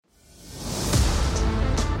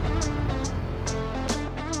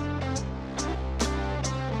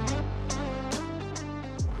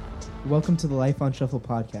Welcome to the Life on Shuffle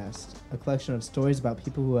podcast, a collection of stories about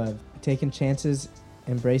people who have taken chances,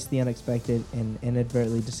 embraced the unexpected, and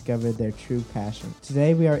inadvertently discovered their true passion.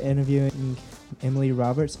 Today we are interviewing Emily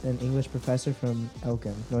Roberts, an English professor from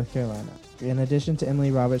Elkin, North Carolina. In addition to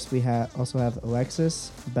Emily Roberts, we also have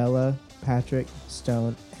Alexis, Bella, Patrick,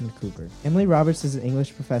 Stone, and Cooper. Emily Roberts is an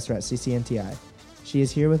English professor at CCNTI. She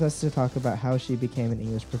is here with us to talk about how she became an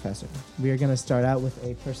English professor. We are going to start out with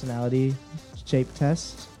a personality shape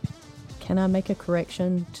test. Can I make a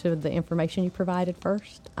correction to the information you provided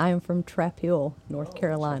first? I am from Trap Hill, North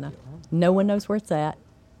Carolina. No one knows where it's at.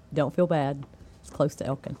 Don't feel bad. It's close to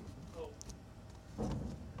Elkin.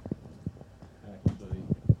 Actually,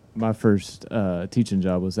 my first teaching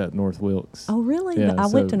job was at North Wilkes. Oh, really? Yeah, I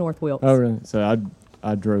went to North Wilkes. Oh, really? So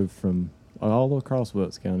I drove from all across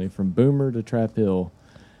Wilkes County, from Boomer to Trap Hill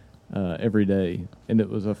every day. And it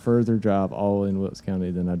was a further drive all in Wilkes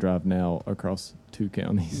County than I drive now across 2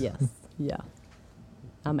 counties. Yes. Yeah.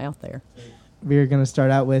 I'm out there. We are going to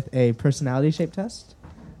start out with a personality shape test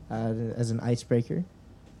as an icebreaker.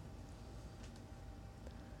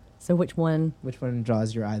 So which one? Which one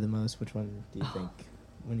draws your eye the most? Which one do you think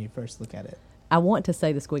when you first look at it? I want to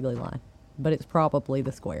say the squiggly line, but it's probably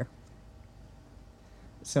the square.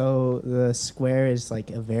 So the square is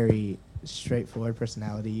like a very straightforward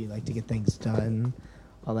personality. You like to get things done,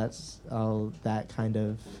 all that kind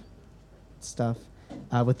of stuff.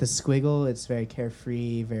 With the squiggle, it's very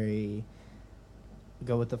carefree, very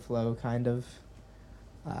go with the flow kind of.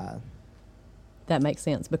 That makes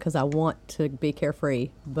sense because I want to be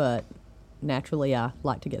carefree, but naturally I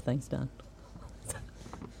like to get things done.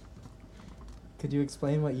 Could you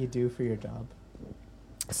explain what you do for your job?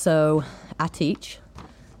 So I teach,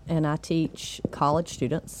 and I teach college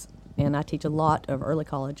students, and I teach a lot of early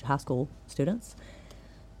college, high school students.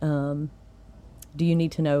 Do you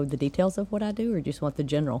need to know the details of what I do, or just want the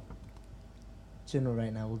general? General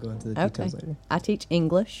right now. We'll go into the details later. I teach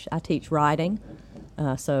English. I teach writing,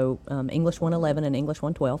 English 111 and English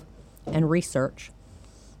 112, and research.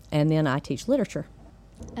 And then I teach literature.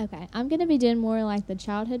 Okay. I'm going to be doing more like the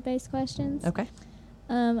childhood-based questions. Okay.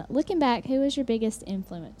 Looking back, who was your biggest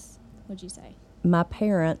influence, would you say? My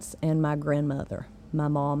parents and my grandmother. My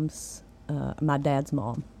dad's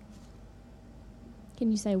mom.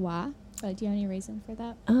 Can you say why? Like, do you have any reason for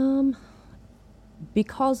that?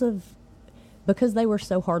 Because they were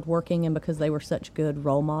so hardworking and because they were such good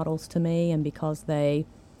role models to me, and because they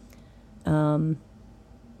were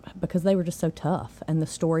just so tough, and the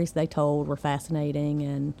stories they told were fascinating,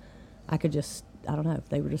 and I don't know,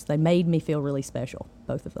 they made me feel really special,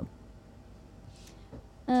 both of them.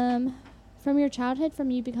 From your childhood,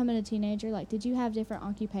 from you becoming a teenager, like, did you have different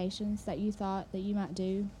occupations that you thought that you might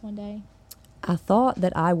do one day? I thought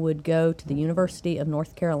that I would go to the University of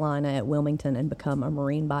North Carolina at Wilmington and become a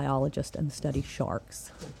marine biologist and study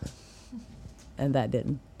sharks. And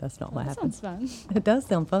that's not what happened. That sounds fun. It does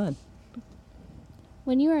sound fun.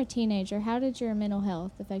 When you were a teenager, how did your mental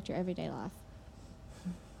health affect your everyday life?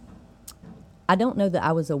 I don't know that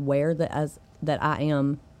I was aware that I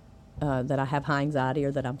have high anxiety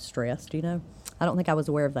or that I'm stressed, I don't think I was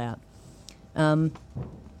aware of that.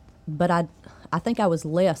 But I think I was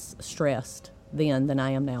less stressed then than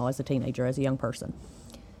I am now as a teenager, as a young person.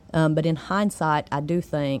 But in hindsight, I do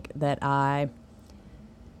think that I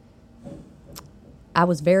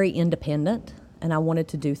was very independent, and I wanted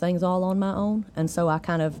to do things all on my own. And so I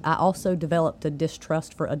also developed a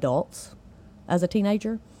distrust for adults as a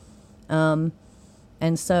teenager. And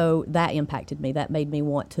so that impacted me. That made me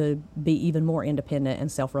want to be even more independent and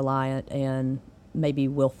self-reliant and maybe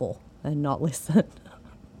willful and not listen.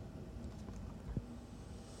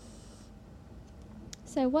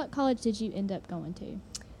 So what college did you end up going to,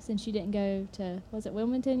 since you didn't go to, was it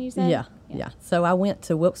Wilmington you said? Yeah. So I went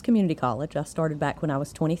to Wilkes Community College. I started back when I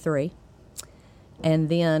was 23. And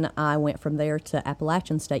then I went from there to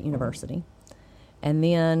Appalachian State University. And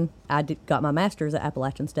then I got my master's at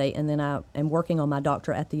Appalachian State, and then I am working on my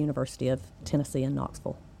doctorate at the University of Tennessee in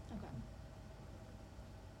Knoxville. Okay.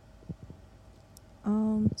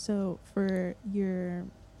 So for your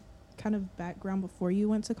kind of background before you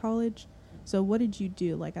went to college, so what did you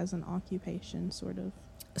do, like, as an occupation, sort of?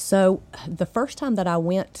 So the first time that I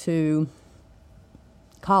went to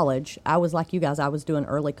college, I was like you guys. I was doing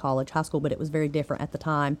early college, high school, but it was very different at the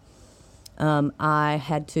time. I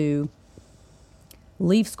had to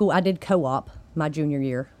leave school. I did co-op my junior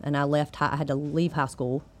year, and I had to leave high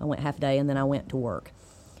school. I went half a day, and then I went to work.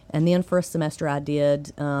 And then for a semester, I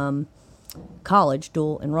did college,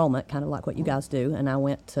 dual enrollment, kind of like what you guys do, and I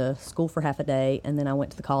went to school for half a day, and then I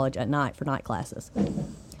went to the college at night for night classes.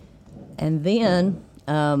 And then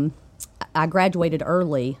I graduated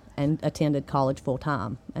early, and attended college full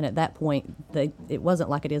time. And at that point, it wasn't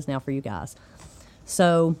like it is now for you guys.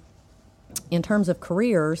 So in terms of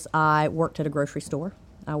careers, I worked at a grocery store.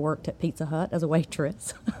 I worked at Pizza Hut as a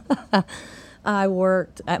waitress. I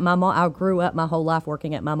worked at I grew up my whole life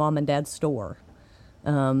working at my mom and dad's store,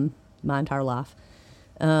 my entire life.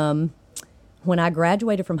 When I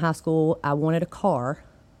graduated from high school, I wanted a car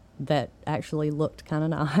that actually looked kind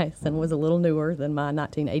of nice and was a little newer than my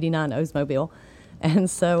 1989 Oldsmobile. And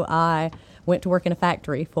so I went to work in a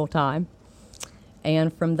factory full time.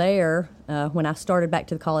 And from there, when I started back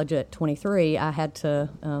to the college at 23,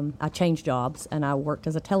 I changed jobs and I worked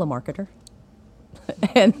as a telemarketer.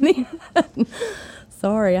 And then,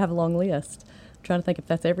 sorry, I have a long list. I'm trying to think if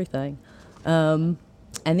that's everything. And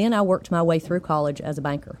then I worked my way through college as a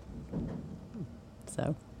banker.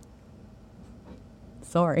 So,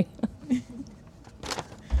 sorry.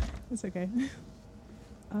 That's okay.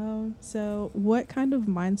 So what kind of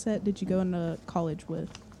mindset did you go into college with?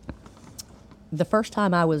 The first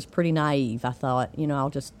time I was pretty naive. I thought, I'll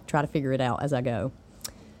just try to figure it out as I go.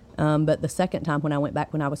 But the second time when I went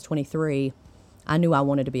back when I was 23, I knew I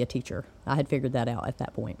wanted to be a teacher. I had figured that out at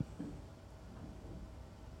that point.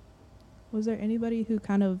 Was there anybody who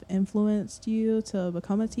kind of influenced you to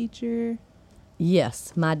become a teacher?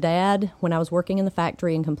 Yes. My dad, when I was working in the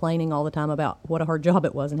factory and complaining all the time about what a hard job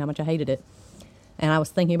it was and how much I hated it, and I was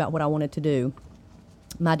thinking about what I wanted to do,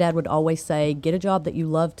 my dad would always say, get a job that you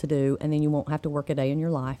love to do, and then you won't have to work a day in your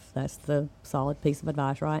life. That's the solid piece of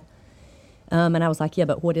advice, right? And I was like, yeah,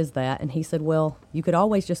 but what is that? And he said, well, you could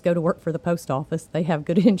always just go to work for the post office. They have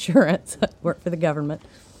good insurance, work for the government.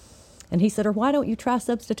 And he said, or why don't you try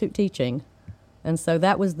substitute teaching? And so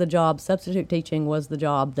that was the job. Substitute teaching was the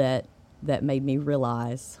job that made me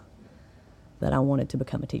realize that I wanted to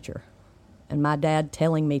become a teacher. And my dad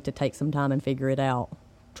telling me to take some time and figure it out,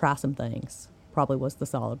 try some things, probably was the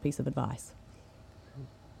solid piece of advice.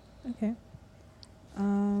 Okay.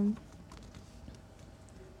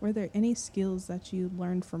 Were there any skills that you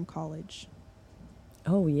learned from college?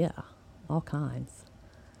 Oh, yeah, all kinds.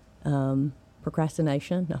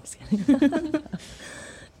 Procrastination. No, I'm just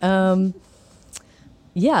kidding.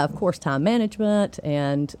 Yeah, of course, time management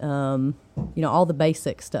and, all the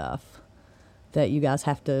basic stuff that you guys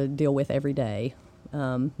have to deal with every day.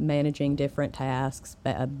 Managing different tasks,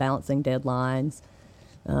 balancing deadlines,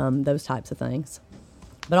 those types of things.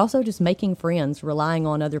 But also just making friends, relying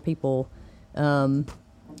on other people,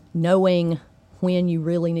 knowing when you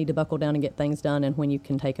really need to buckle down and get things done and when you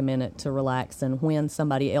can take a minute to relax and when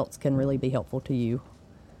somebody else can really be helpful to you.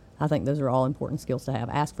 I think those are all important skills to have.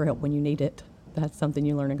 Ask for help when you need it. That's something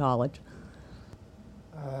you learn in college.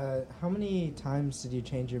 How many times did you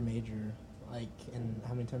change your major? And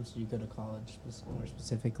how many times did you go to college, more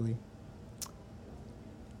specifically?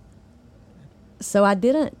 So I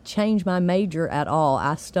didn't change my major at all.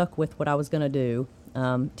 I stuck with what I was going to do,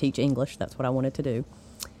 teach English. That's what I wanted to do.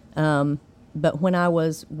 But when I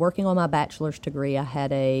was working on my bachelor's degree, I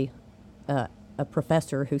had a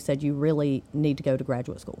professor who said, you really need to go to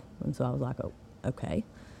graduate school. And so I was like, oh, okay.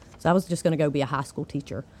 So I was just going to go be a high school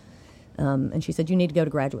teacher. And she said, you need to go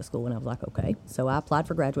to graduate school. And I was like, okay. So I applied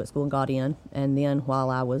for graduate school and got in. And then while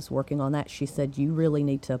I was working on that, she said, you really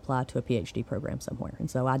need to apply to a PhD program somewhere.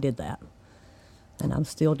 And so I did that. And I'm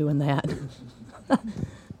still doing that.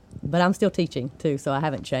 But I'm still teaching, too, so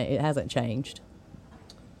it hasn't changed.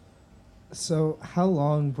 So how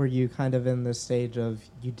long were you kind of in this stage of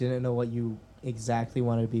you didn't know what you exactly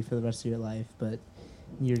wanted to be for the rest of your life, but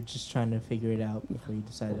you're just trying to figure it out before you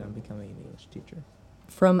decided on becoming an English teacher?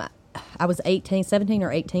 I was 17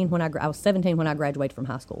 or 18 when I was 17 when I graduated from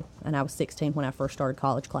high school, and I was 16 when I first started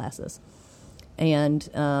college classes. And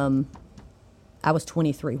I was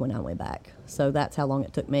 23 when I went back, so that's how long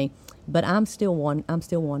it took me. But I'm still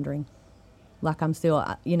wondering. Like I'm still,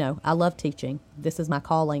 I love teaching. This is my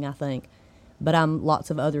calling, I think. But I'm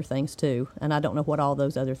lots of other things too, and I don't know what all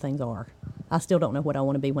those other things are. I still don't know what I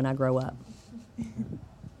want to be when I grow up.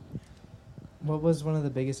 What was one of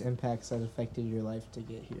the biggest impacts that affected your life to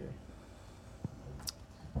get here?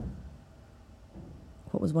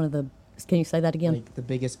 What was one of the... Can you say that again? Like the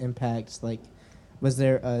biggest impacts, was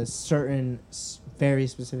there a certain very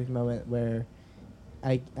specific moment where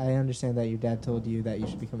I understand that your dad told you that you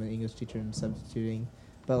should become an English teacher and substituting,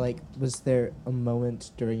 but was there a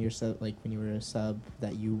moment during your when you were a sub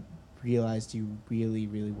that you realized you really,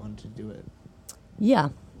 really wanted to do it? Yeah,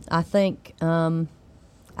 I think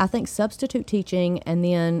substitute teaching and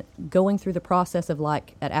then going through the process of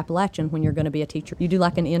at Appalachian when you're going to be a teacher, you do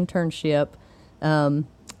an internship and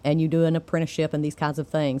you do an apprenticeship and these kinds of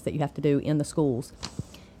things that you have to do in the schools.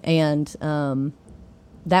 And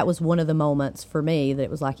that was one of the moments for me that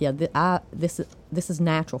it was like, yeah, this is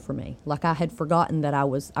natural for me. Like, I had forgotten that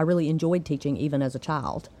I really enjoyed teaching even as a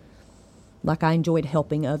child. Like, I enjoyed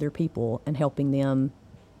helping other people and helping them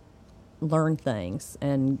learn things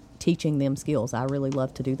and teaching them skills. I really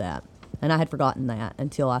loved to do that. And I had forgotten that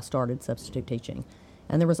until I started substitute teaching.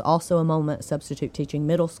 And there was also a moment substitute teaching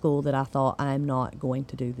middle school that I thought, I'm not going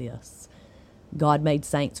to do this. God made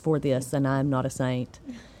saints for this, and I'm not a saint.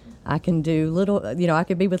 I can do I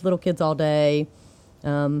could be with little kids all day.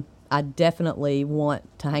 I definitely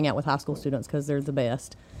want to hang out with high school students because they're the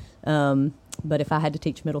best. But if I had to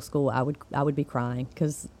teach middle school, I would be crying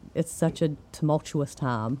because it's such a tumultuous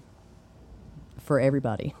time for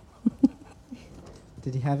everybody.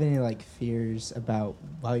 Did you have any like fears about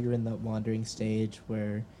while you were in the wandering stage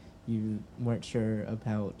where you weren't sure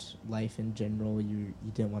about life in general? You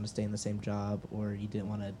didn't want to stay in the same job, or you didn't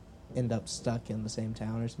want to end up stuck in the same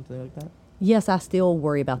town or something like that? Yes, I still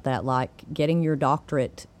worry about that. Like, getting your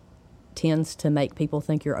doctorate tends to make people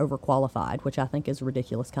think you're overqualified, which I think is a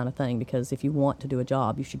ridiculous kind of thing, because if you want to do a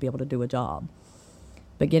job, you should be able to do a job.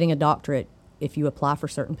 But getting a doctorate, if you apply for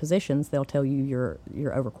certain positions, they'll tell you you're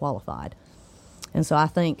overqualified. And so I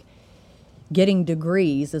think getting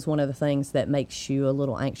degrees is one of the things that makes you a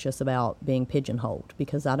little anxious about being pigeonholed,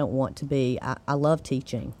 because I don't want to be, I love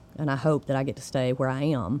teaching, and I hope that I get to stay where I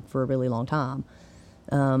am for a really long time.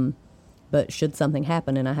 But should something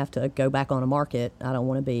happen and I have to go back on a market, I don't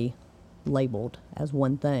want to be labeled as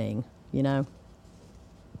one thing, you know?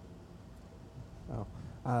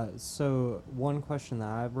 So one question that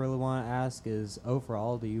I really want to ask is,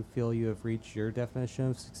 overall, do you feel you have reached your definition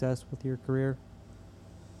of success with your career?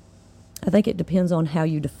 I think it depends on how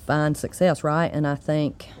you define success, right? And I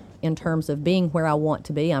think in terms of being where I want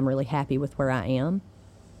to be, I'm really happy with where I am.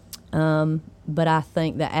 But I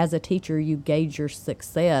think that as a teacher, you gauge your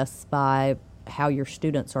success by how your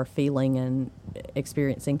students are feeling and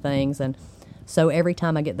experiencing things. And so every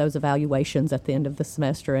time I get those evaluations at the end of the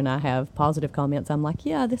semester and I have positive comments, I'm like,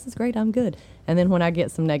 yeah, this is great, I'm good. And then when I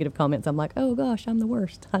get some negative comments, I'm like, oh gosh, I'm the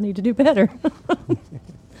worst. I need to do better.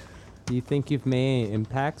 Do you think you've made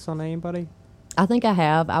impacts on anybody? I think I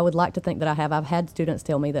have. I would like to think that I have. I've had students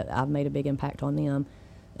tell me that I've made a big impact on them.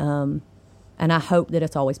 And I hope that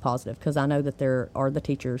it's always positive, because I know that there are the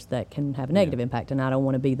teachers that can have a negative impact, and I don't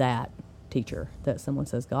want to be that teacher that someone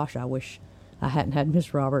says, gosh, I wish I hadn't had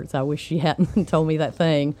Miss Roberts. I wish she hadn't told me that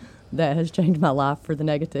thing that has changed my life for the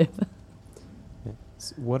negative.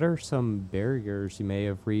 What are some barriers you may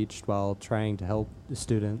have reached while trying to help the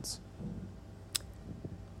students?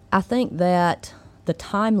 I think that the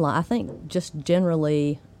timeline, I think just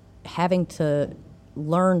generally having to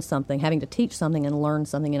learn something, having to teach something and learn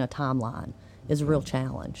something in a timeline is a real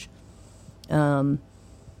challenge. Putting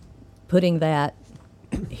that,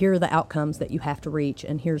 here are the outcomes that you have to reach,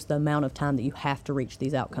 and here's the amount of time that you have to reach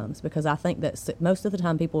these outcomes. Because I think that most of the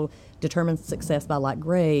time people determine success by like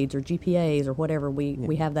grades or GPAs or whatever.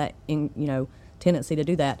 We have that tendency to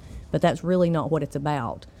do that, but that's really not what it's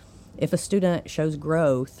about. If a student shows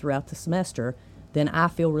growth throughout the semester, then I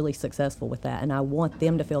feel really successful with that, and I want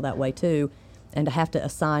them to feel that way too. And to have to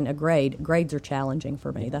assign a grade, grades are challenging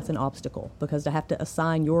for me. That's an obstacle, because to have to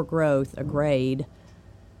assign your growth a grade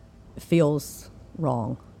feels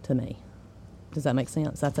wrong to me. Does that make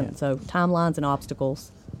sense? So timelines and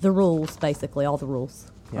obstacles, the rules, basically, all the rules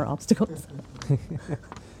are obstacles.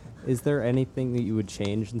 Is there anything that you would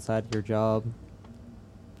change inside your job?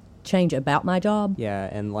 Change about my job? Yeah,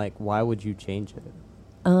 and like, why would you change it?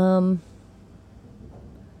 All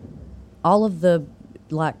of the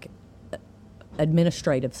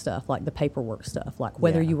administrative stuff, like the paperwork stuff, like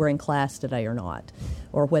whether you were in class today or not,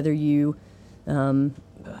 or whether you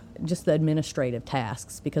just the administrative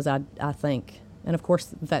tasks, because I think, and of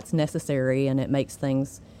course that's necessary and it makes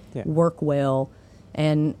things work well.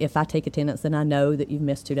 And if I take attendance, then I know that you've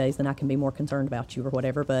missed 2 days, then I can be more concerned about you or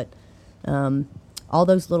whatever. But all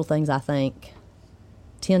those little things, I think,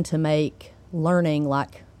 tend to make learning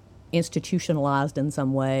like institutionalized in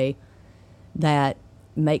some way that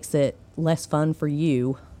makes it less fun for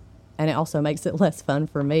you, and it also makes it less fun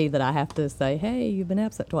for me that I have to say, hey, you've been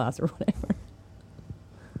absent twice or whatever.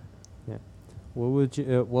 Yeah.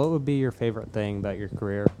 What would be your favorite thing about your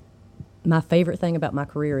career? My favorite thing about my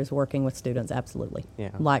career is working with students, absolutely.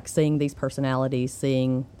 Yeah. Like seeing these personalities,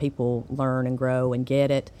 seeing people learn and grow and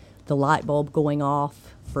get it. The light bulb going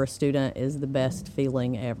off for a student is the best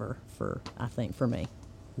feeling ever, I think, for me.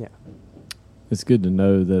 Yeah. It's good to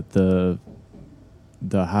know that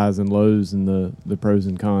the highs and lows and the pros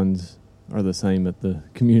and cons are the same at the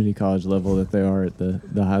community college level that they are at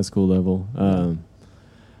the high school level.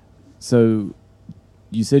 So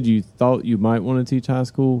you said you thought you might want to teach high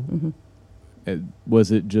school.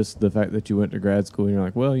 Was it just the fact that you went to grad school and you're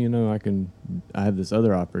like, well, I have this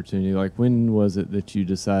other opportunity? Like, when was it that you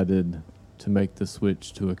decided to make the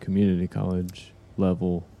switch to a community college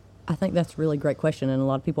level? I think that's a really great question, and a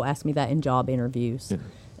lot of people ask me that in job interviews.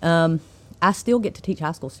 Yeah. I still get to teach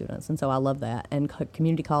high school students, and so I love that, and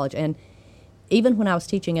community college. And even when I was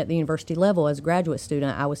teaching at the university level as a graduate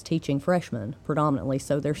student, I was teaching freshmen predominantly,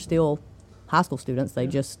 so they're still high school students. They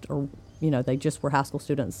just are, they just were high school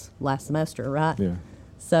students last semester, right? Yeah.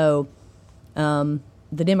 So the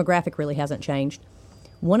demographic really hasn't changed.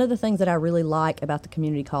 One of the things that I really like about the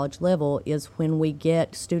community college level is when we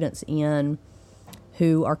get students in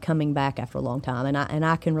who are coming back after a long time, and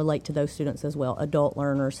I can relate to those students as well, adult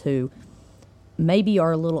learners who maybe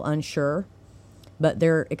are a little unsure, but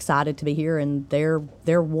they're excited to be here, and they're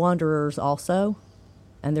wanderers also,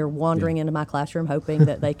 and they're wandering into my classroom hoping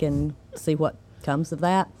that they can see what comes of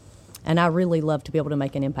that. And I really love to be able to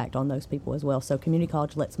make an impact on those people as well. So community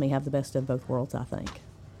college lets me have the best of both worlds, I think.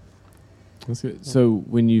 That's good. So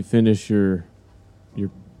when you finish your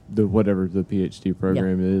whatever the PhD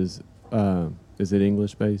program is it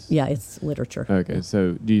English based? Yeah, it's literature. Okay, Yeah.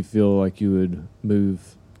 so do you feel like you would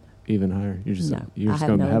move even higher? You're just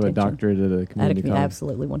going to have a doctorate at a community college?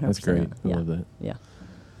 Absolutely, 100%. That's great. I love that. Yeah.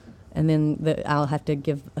 And then I'll have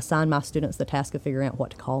to assign my students the task of figuring out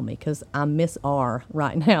what to call me, because I'm Miss R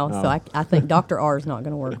right now. Oh. So I think Dr. R is not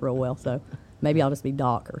going to work real well. So maybe I'll just be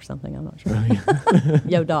Doc or something. I'm not sure.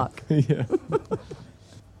 Yo, Doc. Yeah.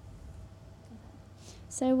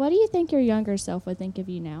 So what do you think your younger self would think of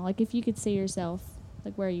you now? Like, if you could see yourself,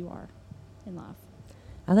 like, where you are in life.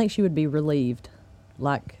 I think she would be relieved.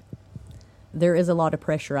 Like, there is a lot of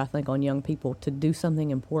pressure, I think, on young people to do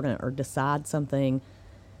something important or decide something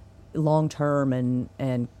long term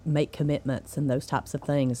and make commitments and those types of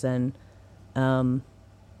things. And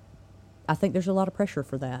I think there's a lot of pressure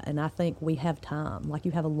for that. And I think we have time. Like,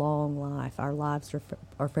 you have a long life. Our lives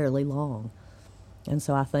are fairly long. And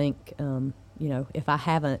so I think, if I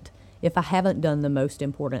haven't done the most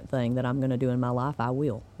important thing that I'm going to do in my life, I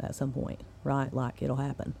will at some point, right? Like, it'll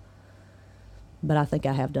happen. But I think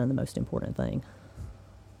I have done the most important thing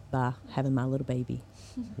by having my little baby.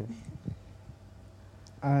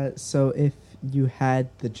 So if you had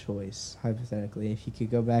the choice, hypothetically, if you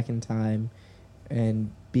could go back in time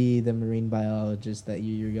and be the marine biologist that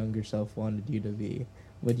your younger self wanted you to be,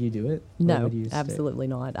 would you do it? No, absolutely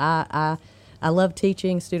not. I love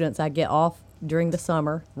teaching students. I get off during the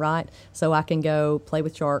summer, right? So I can go play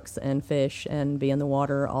with sharks and fish and be in the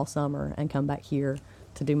water all summer and come back here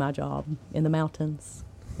to do my job in the mountains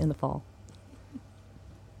in the fall.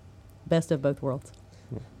 Best of both worlds.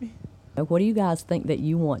 What do you guys think that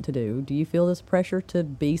you want to do? Do you feel this pressure to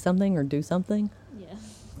be something or do something?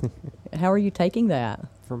 Yeah. How are you taking that?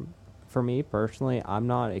 For me personally, I'm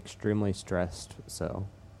not extremely stressed, so.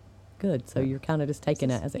 Good. So you're kind of just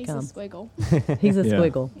taking it as it comes. He's a squiggle. He's a Yeah.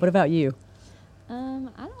 squiggle. What about you?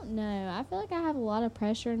 I don't know. I feel like I have a lot of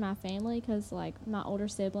pressure in my family because, like, my older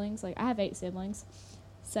siblings, like, I have 8 siblings.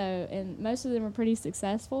 So, and most of them are pretty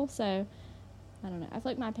successful. So, I don't know. I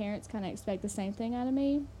feel like my parents kind of expect the same thing out of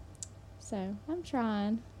me. So, I'm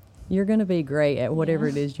trying. You're going to be great at whatever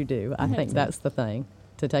Yeah. it is you do. I think that's the thing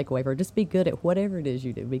to take away from. Just be good at whatever it is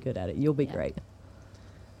you do. Be good at it. You'll be great.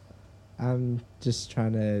 I'm just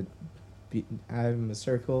trying to I'm a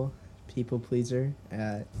circle people pleaser,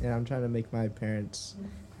 and I'm trying to make my parents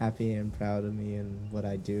happy and proud of me and what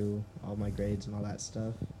I do, all my grades and all that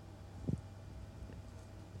stuff.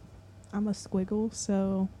 I'm a squiggle,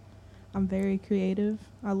 so I'm very creative.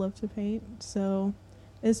 I love to paint, so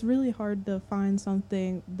it's really hard to find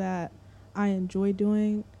something that I enjoy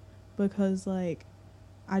doing because, like,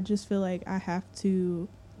 I just feel like I have to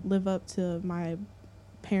live up to my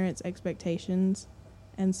parents' expectations.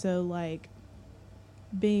 And so, like,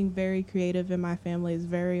 being very creative in my family is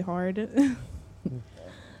very hard.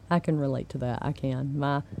 I can relate to that. I can.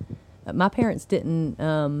 My parents didn't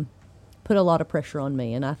put a lot of pressure on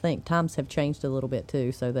me, and I think times have changed a little bit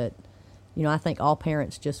too. So that, I think all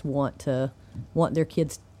parents just want their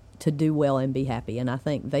kids to do well and be happy, and I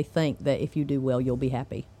think they think that if you do well, you'll be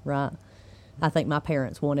happy, right? I think my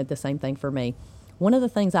parents wanted the same thing for me. One of the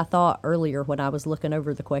things I thought earlier when I was looking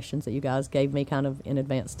over the questions that you guys gave me kind of in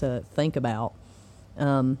advance to think about,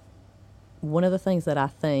 one of the things that I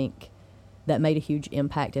think that made a huge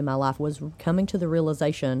impact in my life was coming to the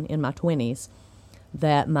realization in my 20s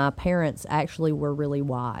that my parents actually were really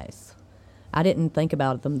wise. I didn't think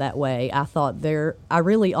about them that way. I thought I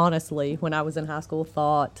really honestly, when I was in high school,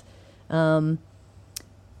 thought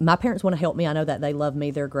my parents want to help me. I know that they love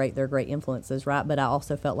me. They're great influences, right? But I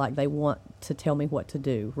also felt like they want to tell me what to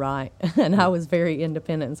do, right? And I was very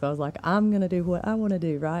independent, and so I was like, I'm going to do what I want to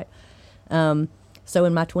do, right? So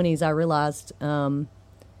in my 20s, I realized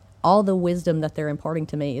all the wisdom that they're imparting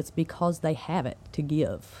to me, it's because they have it to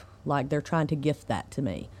give. Like, they're trying to gift that to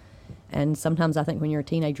me. And sometimes I think when you're a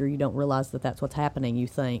teenager, you don't realize that that's what's happening. You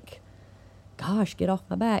think, gosh, get off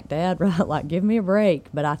my back, Dad, right? Like, give me a break.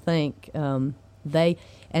 But I think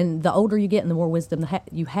and the older you get and the more wisdom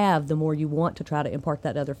you have, the more you want to try to impart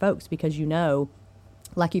that to other folks, because you know,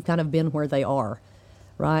 like, you've kind of been where they are,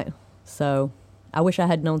 right? So I wish I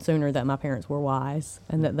had known sooner that my parents were wise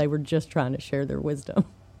and that they were just trying to share their wisdom.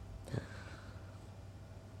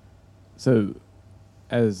 So,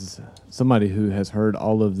 as somebody who has heard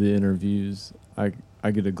all of the interviews, I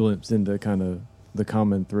get a glimpse into kind of the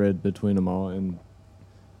common thread between them all. And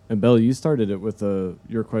Bella, you started it with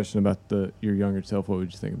your question about your younger self. What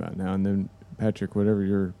would you think about now? And then Patrick,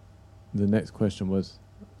 whatever the next question was.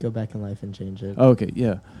 Go back in life and change it. Oh, okay,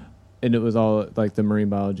 yeah. And it was all like the marine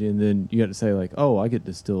biology, and then you got to say like, oh, I get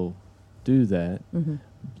to still do that. Mm-hmm.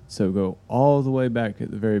 So go all the way back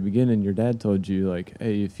at the very beginning. Your dad told you like,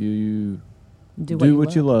 hey, if you do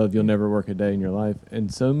what you love, you'll never work a day in your life.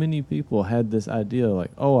 And so many people had this idea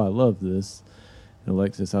like, oh, I love this. And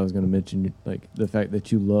Alexis, I was going to mention like the fact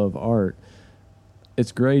that you love art.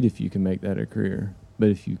 It's great if you can make that a career, but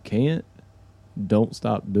if you can't, don't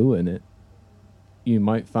stop doing it. You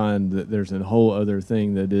might find that there's a whole other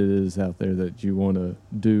thing that it is out there that you want to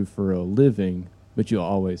do for a living, but you'll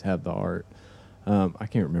always have the art. I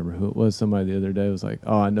can't remember who it was. Somebody the other day was like,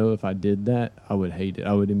 oh, I know if I did that, I would hate it.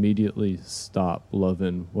 I would immediately stop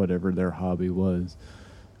loving whatever their hobby was.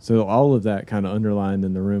 So all of that kind of underlined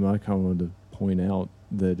in the room, I kind of wanted to point out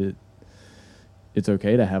that it's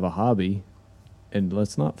okay to have a hobby, and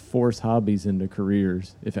let's not force hobbies into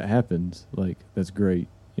careers. If it happens, like, that's great,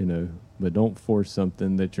 you know, but don't force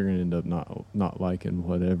something that you're going to end up not liking,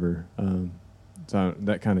 whatever. So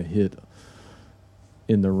that kind of hit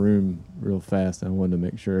in the room real fast. I wanted to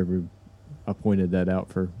make sure I pointed that out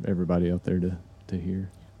for everybody out there to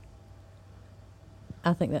hear.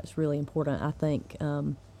 I think that's really important. I think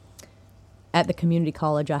at the community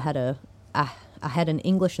college, I had an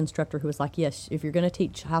English instructor who was like, yes, if you're going to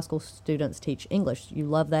teach high school students, teach English. You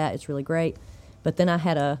love that. It's really great. But then I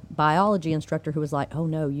had a biology instructor who was like, oh,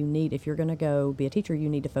 no, if you're going to go be a teacher, you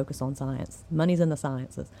need to focus on science. Money's in the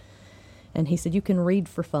sciences. And he said, you can read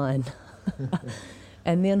for fun.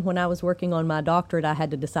 And then when I was working on my doctorate, I had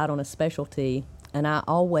to decide on a specialty. And I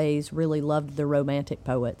always really loved the romantic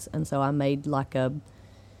poets. And so I made like a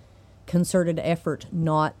concerted effort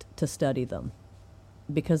not to study them,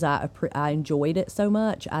 because I enjoyed it so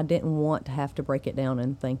much. I didn't want to have to break it down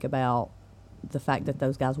and think about the fact that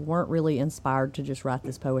those guys weren't really inspired to just write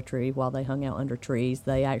this poetry while they hung out under trees.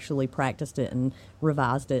 They actually practiced it and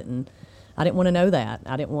revised it, and I didn't want to know that.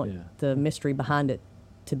 I didn't want the mystery behind it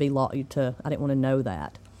to be I didn't want to know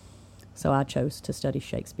that. So I chose to study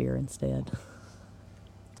Shakespeare instead.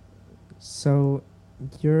 So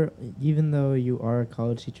even though you are a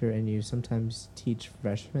college teacher and you sometimes teach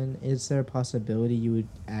freshmen, is there a possibility you would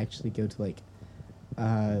actually go to like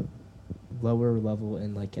lower level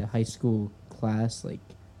in like a high school class, like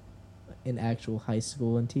in actual high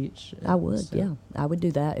school, and teach? I would, yeah. I would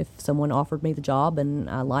do that if someone offered me the job and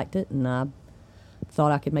I liked it and I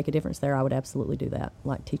thought I could make a difference there. I would absolutely do that.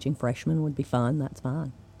 Like teaching freshmen would be fun. That's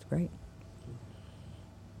fine. It's great.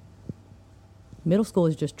 Middle school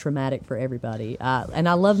is just traumatic for everybody. And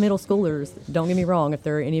I love middle schoolers. Don't get me wrong. If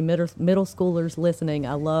there are any middle schoolers listening,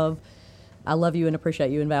 I love you and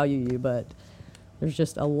appreciate you and value you, but there's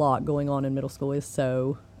just a lot going on in middle school.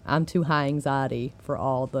 So I'm too high anxiety for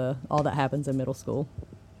all that happens in middle school.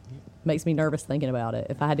 Makes me nervous thinking about it.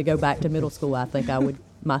 If I had to go back to middle school, I think I would,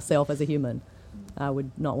 myself as a human, I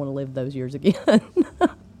would not want to live those years again.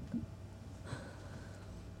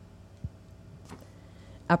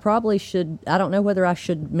 I probably should, I don't know whether I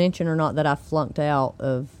should mention or not that I flunked out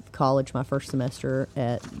of college my first semester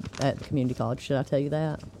at the community college. Should I tell you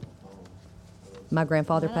that? My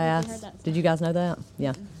grandfather passed. Did you guys know that?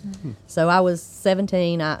 Yeah. Mm-hmm. So I was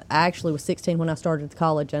 17. I actually was 16 when I started the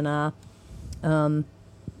college, and I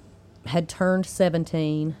had turned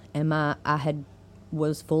 17, and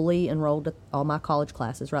was fully enrolled at all my college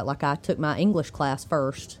classes, right? Like I took my English class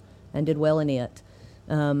first and did well in it.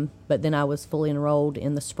 But then I was fully enrolled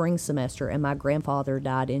in the spring semester, and my grandfather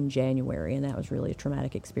died in January, and that was really a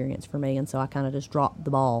traumatic experience for me. And so I kind of just dropped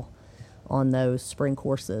the ball on those spring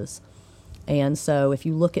courses. And so if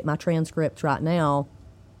you look at my transcripts right now,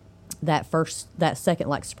 that second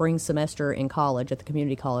like spring semester in college at the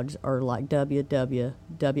community college are like WWWFC.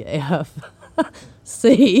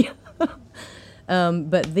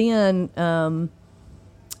 But then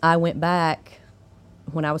I went back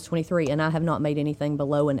when I was 23, and I have not made anything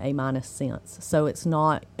below an A- since. So it's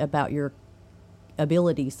not about your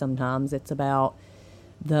ability sometimes. It's about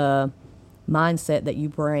the mindset that you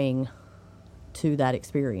bring to that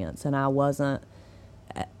experience. And I was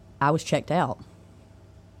checked out.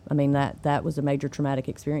 I mean, that was a major traumatic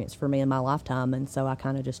experience for me in my lifetime, and so I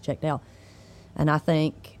kind of just checked out. And I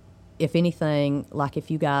think, if anything, like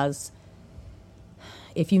if you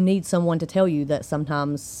need someone to tell you that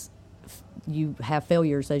sometimes you have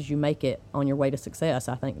failures as you make it on your way to success,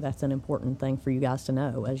 I think that's an important thing for you guys to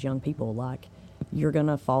know as young people. Like, you're going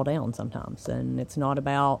to fall down sometimes, and it's not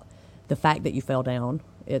about the fact that you fell down.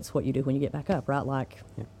 It's what you do when you get back up, right? Like,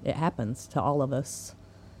 It happens to all of us.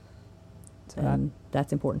 And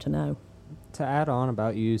that's important to know. To add on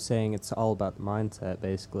about you saying it's all about the mindset,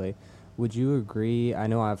 basically, would you agree, I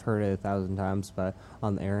know I've heard it 1,000 times but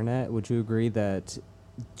on the internet, would you agree that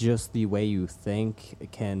just the way you think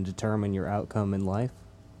can determine your outcome in life?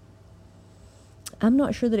 I'm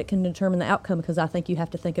not sure that it can determine the outcome, because I think you have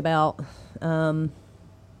to think about, I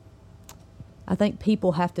think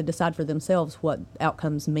people have to decide for themselves what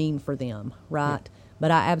outcomes mean for them, right? Yeah.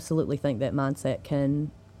 But I absolutely think that mindset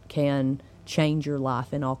can change your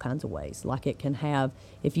life in all kinds of ways. Like, it can have,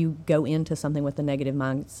 if you go into something with a negative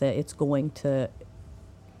mindset, it's going to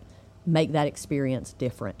make that experience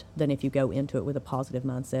different than if you go into it with a positive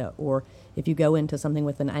mindset. Or if you go into something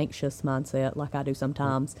with an anxious mindset, like I do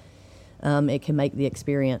sometimes, it can make the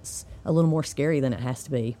experience a little more scary than it has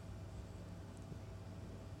to be.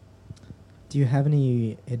 Do you have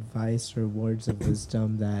any advice or words of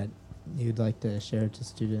wisdom that you'd like to share to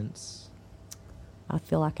students? I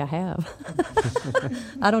feel like I have.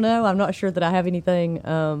 I don't know. I'm not sure that I have anything.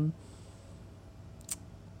 I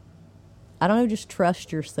don't know. Just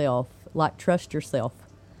trust yourself. Like, trust yourself.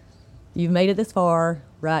 You've made it this far,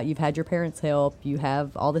 right? You've had your parents' help. You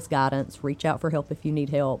have all this guidance. Reach out for help if you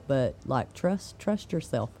need help. But, like, trust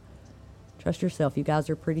yourself. Trust yourself. You guys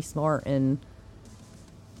are pretty smart and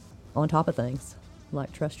on top of things.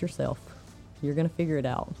 Like, trust yourself. You're going to figure it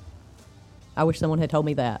out. I wish someone had told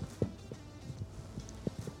me that.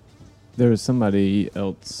 There was somebody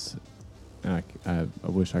else, I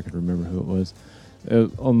wish I could remember who it was,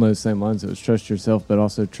 on those same lines. It was trust yourself, but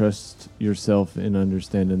also trust yourself in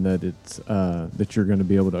understanding that it's that you're going to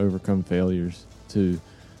be able to overcome failures too.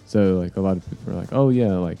 So, like, a lot of people are like, oh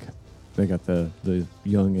yeah, like they got the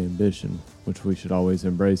young ambition, which we should always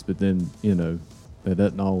embrace, but then, that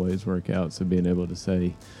doesn't always work out. So being able to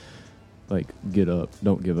say, like, get up,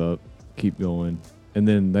 don't give up, keep going. And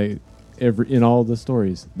then in all the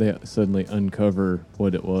stories, they suddenly uncover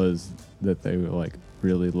what it was that they like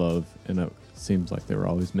really love, and it seems like they were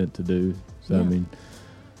always meant to do. So, yeah. I mean,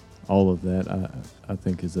 all of that I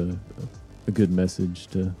think is a good message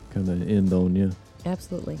to kind of end on. Yeah,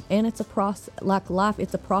 absolutely. And it's a process. Like life,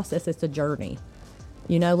 it's a process. It's a journey.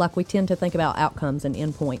 Like, we tend to think about outcomes and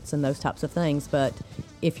endpoints and those types of things, but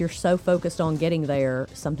if you're so focused on getting there,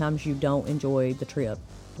 sometimes you don't enjoy the trip,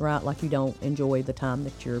 right? Like, you don't enjoy the time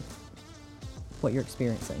that what you're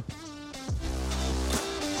experiencing.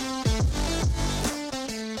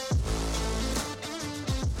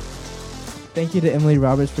 Thank you to Emily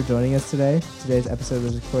Roberts for joining us today. Today's episode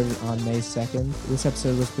was recorded on May 2nd. This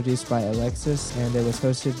episode was produced by Alexis, and it was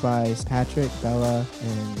hosted by Patrick, Bella,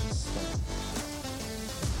 and